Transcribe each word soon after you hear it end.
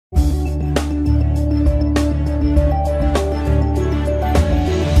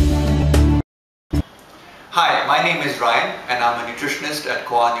Hi, my name is Ryan and I'm a nutritionist at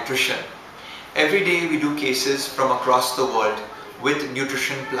Qua Nutrition. Every day we do cases from across the world with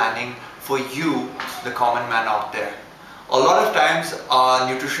nutrition planning for you, the common man out there. A lot of times our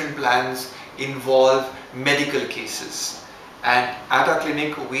nutrition plans involve medical cases, and at our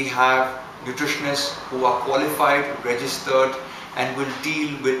clinic we have nutritionists who are qualified, registered and will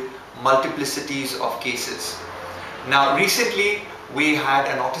deal with multiplicities of cases. Now recently we had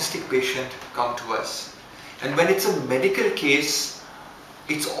an autistic patient come to us. And when it's a medical case,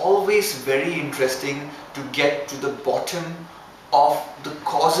 it's always very interesting to get to the bottom of the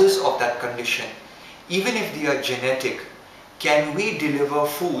causes of that condition. Even if they are genetic, can we deliver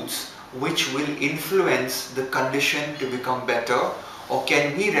foods which will influence the condition to become better? Or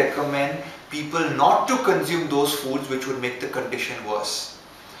can we recommend people not to consume those foods which would make the condition worse?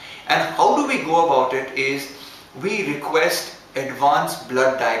 And how do we go about it is we request advanced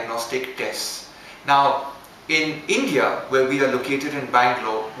blood diagnostic tests. Now, in India, where we are located in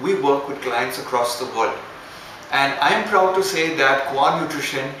Bangalore, we work with clients across the world. And I'm proud to say that Qua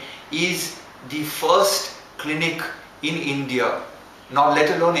Nutrition is the first clinic in India, not let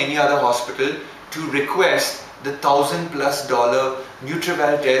alone any other hospital, to request the $1,000+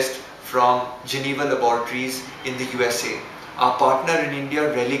 NutrEval test from Geneva Laboratories in the USA. Our partner in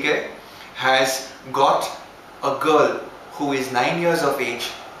India, Relige, has got a girl who is 9 years of age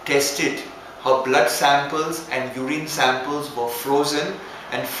tested. Her blood samples and urine samples were frozen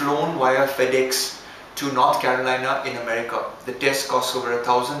and flown via FedEx to North Carolina in America. The test costs over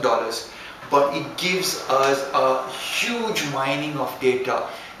 $1,000, but it gives us a huge mining of data,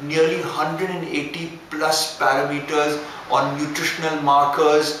 nearly 180 plus parameters on nutritional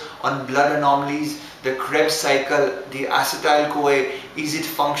markers, on blood anomalies, the Krebs cycle, the acetyl-CoA, is it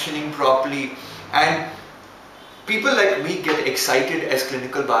functioning properly? And people like me get excited as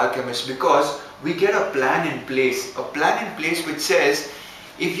clinical biochemists because we get a plan in place which says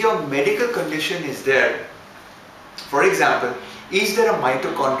if your medical condition is there, for example, is there a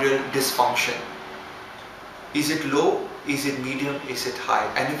mitochondrial dysfunction? Is it low? Is it medium? Is it high?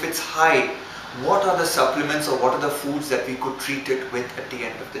 And if it's high, what are the supplements or what are the foods that we could treat it with at the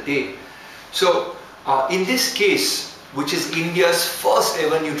end of the day? So in this case, which is India's first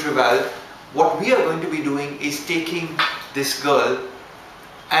ever NutrEval, what we are going to be doing is taking this girl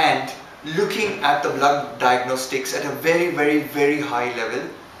and looking at the blood diagnostics at a very high level,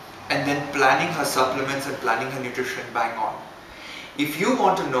 and then planning her supplements and planning her nutrition bang on. If you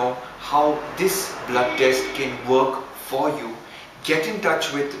want to know how this blood test can work for you, get in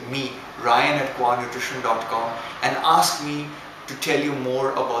touch with me, Ryan at quanutrition.com, and ask me to tell you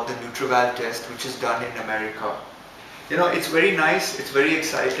more about the NutrEval test which is done in America. You know, it's very nice, it's very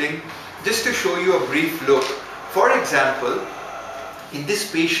exciting. Just to show you a brief look, for example, in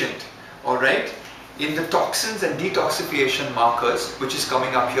this patient, alright, in the toxins and detoxification markers, which is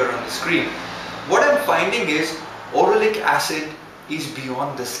coming up here on the screen, what I'm finding is oralic acid is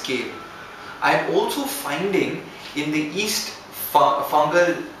beyond the scale. I'm also finding in the yeast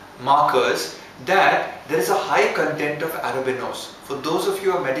fungal markers that there is a high content of arabinose. For those of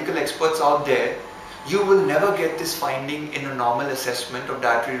you who are medical experts out there, you will never get this finding in a normal assessment of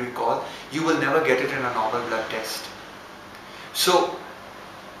dietary recall. You will never get it in a normal blood test. So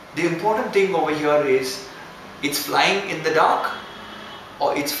the important thing over here is it's flying in the dark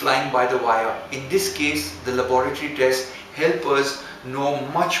or it's flying by the wire. In this case, the laboratory tests help us know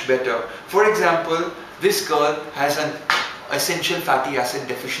much better. For example, this girl has an essential fatty acid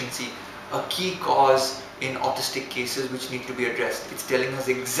deficiency, a key cause in autistic cases which need to be addressed. It's telling us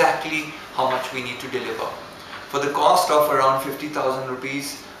exactly how much we need to deliver. For the cost of around 50,000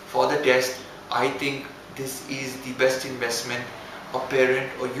 rupees for the test, I think this is the best investment a parent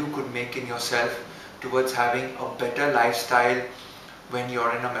or you could make in yourself towards having a better lifestyle when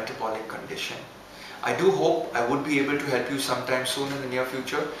you're in a metabolic condition. I do hope I would be able to help you sometime soon in the near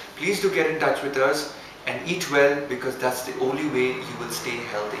future. Please do get in touch with us and eat well, because that's the only way you will stay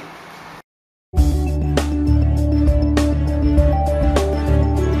healthy.